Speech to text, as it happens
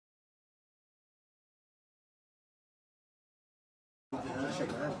Another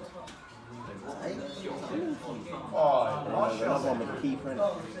one with the key print.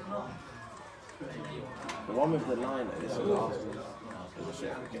 The one with the line, this is the last one.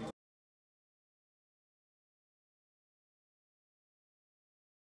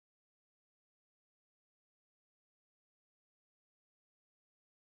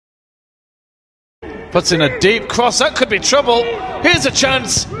 Puts in a deep cross, that could be trouble. Here's a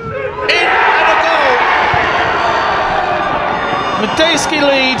chance. In and a goal. Medeski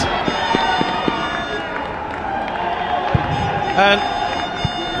lead. And,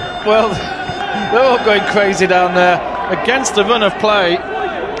 well, they're all going crazy down there against the run of play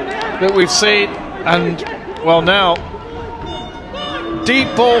that we've seen. And, well, now, deep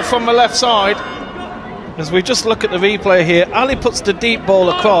ball from the left side. As we just look at the replay here, Ali puts the deep ball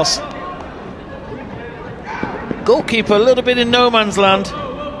across. Goalkeeper a little bit in no man's land,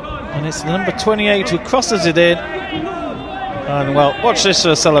 and it's number 28 who crosses it in. And well, watch this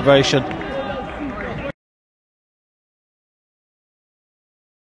for a celebration.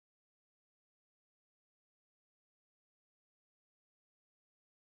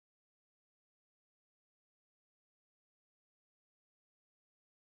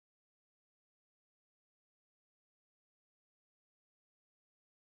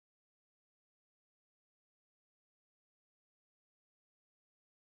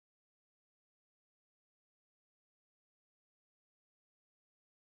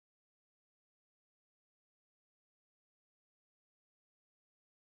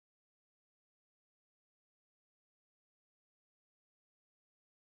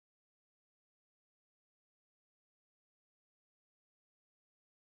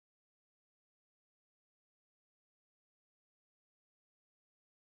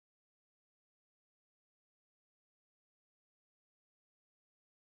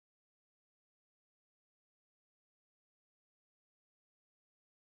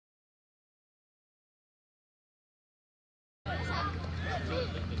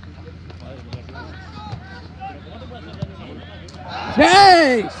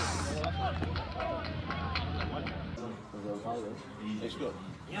 Nice! It's good.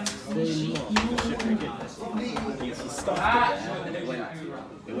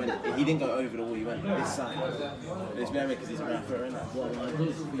 He didn't go over the wall, he went this side. It's very because he's a rapper, isn't it? What I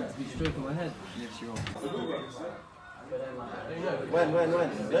did, be stroking my head. Yes, you are. When?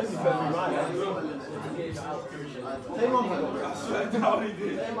 Don't be putting me right.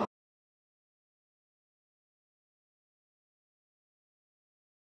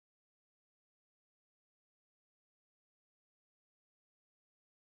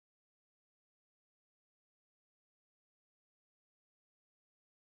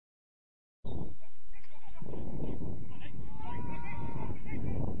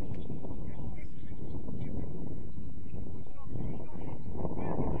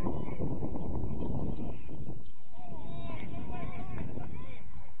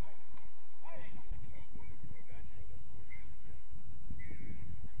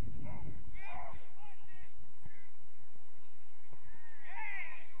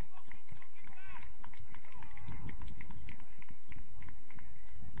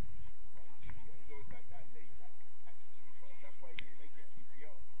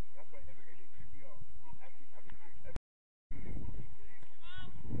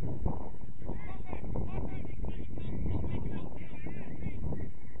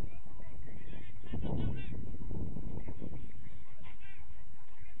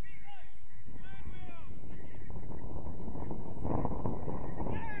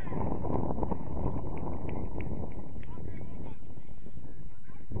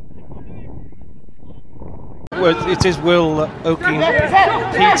 It is Will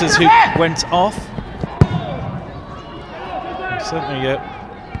Oaking-Peters who went off. Certainly a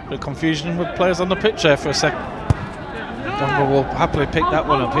bit of confusion with players on the pitch there for a second. Dunbar will happily pick that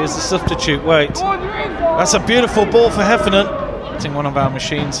one up. Here's the substitute, Waight. That's a beautiful ball for Heffernan. Using one of our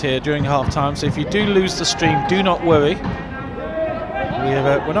machines here during half time, so if you do lose the stream, do not worry.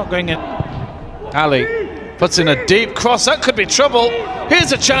 We're not going in. Ali puts in a deep cross, that could be trouble.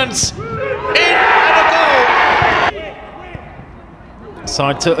 Here's a chance. In and a goal.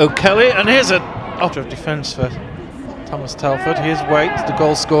 Side to O'Kelly, and here's a out of defence for Thomas Telford. Here's Waight, the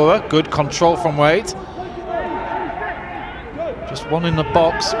goal scorer. Good control from Waight. Just one in the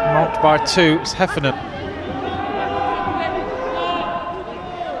box, marked by two. It's Heffernan.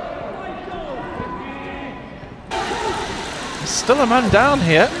 There's still a man down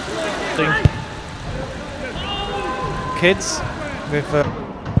here. Kids with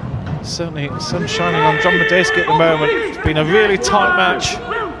certainly sun shining on John Medeski at the moment. It's been a really tight match.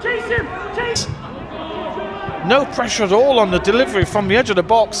 No pressure at all on the delivery from the edge of the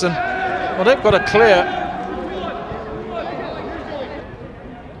box, and well, they've got a clear.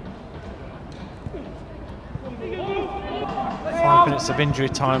 5 minutes of injury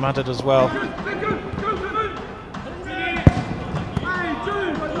time added as well.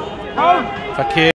 Fakir